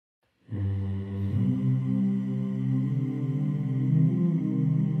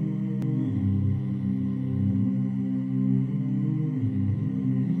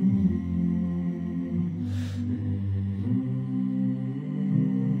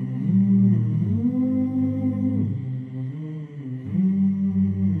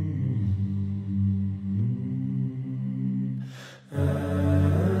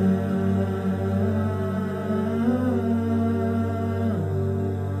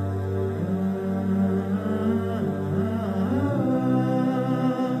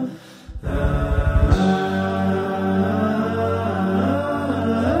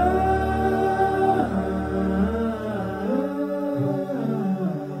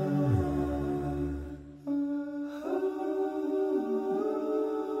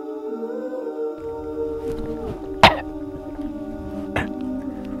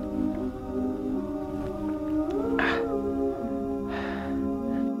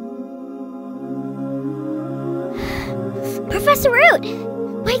Professor Root!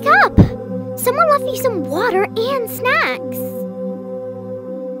 Wake up! Someone left you some water and snacks.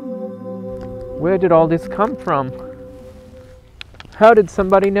 Where did all this come from? How did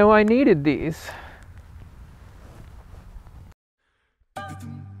somebody know I needed these?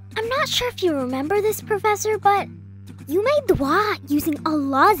 I'm not sure if you remember this, Professor, but you made dua using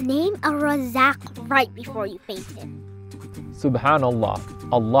Allah's name, Razzaq, right before you fainted.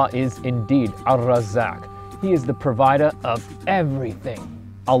 Subhanallah, Allah is indeed Razzaq. He is the provider of everything.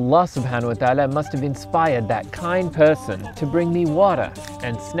 Allah subhanahu wa ta'ala must have inspired that kind person to bring me water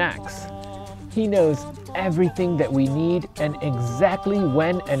and snacks. He knows everything that we need and exactly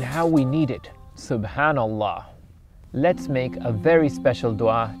when and how we need it. Subhanallah. Let's make a very special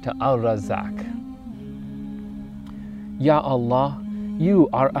dua to Razzaq. Ya Allah, you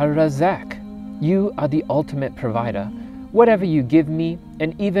are Razzaq. You are the ultimate provider. Whatever you give me,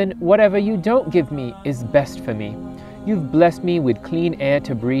 and even whatever you don't give me, is best for me. You've blessed me with clean air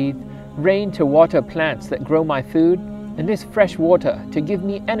to breathe, rain to water plants that grow my food, and this fresh water to give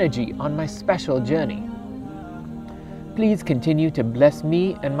me energy on my special journey. Please continue to bless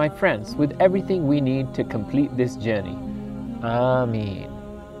me and my friends with everything we need to complete this journey. Ameen.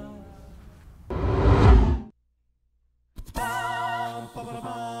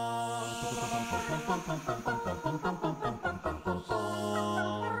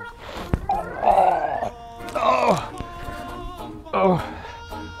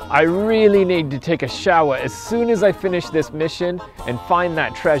 I really need to take a shower as soon as I finish this mission and find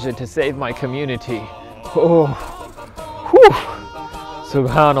that treasure to save my community. Oh, whew,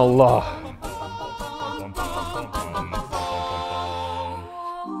 Subhanallah.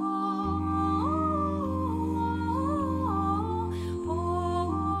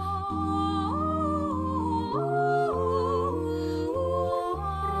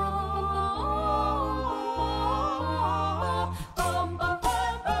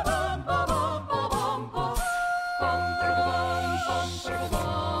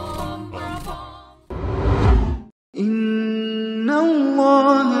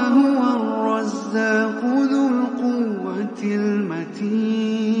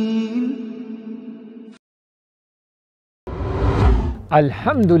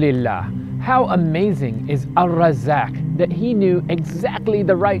 Alhamdulillah, how amazing is Razzaq that he knew exactly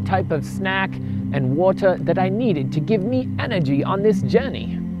the right type of snack and water that I needed to give me energy on this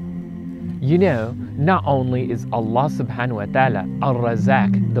journey. You know, not only is Allah subhanahu wa ta'ala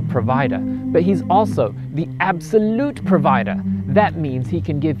Razzaq, the provider, but he's also the absolute provider. That means he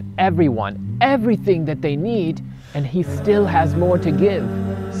can give everyone everything that they need, and he still has more to give.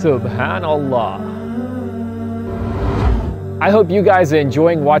 Subhanallah. I hope you guys are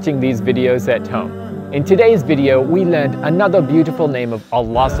enjoying watching these videos at home. In today's video, we learned another beautiful name of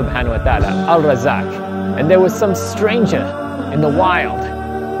Allah subhanahu wa ta'ala, Razzaq. And there was some stranger in the wild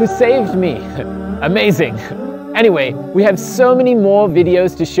who saved me. Amazing. Anyway, we have so many more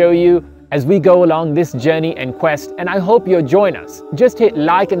videos to show you as we go along this journey and quest, and I hope you'll join us. Just hit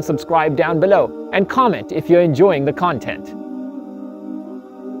like and subscribe down below and comment if you're enjoying the content.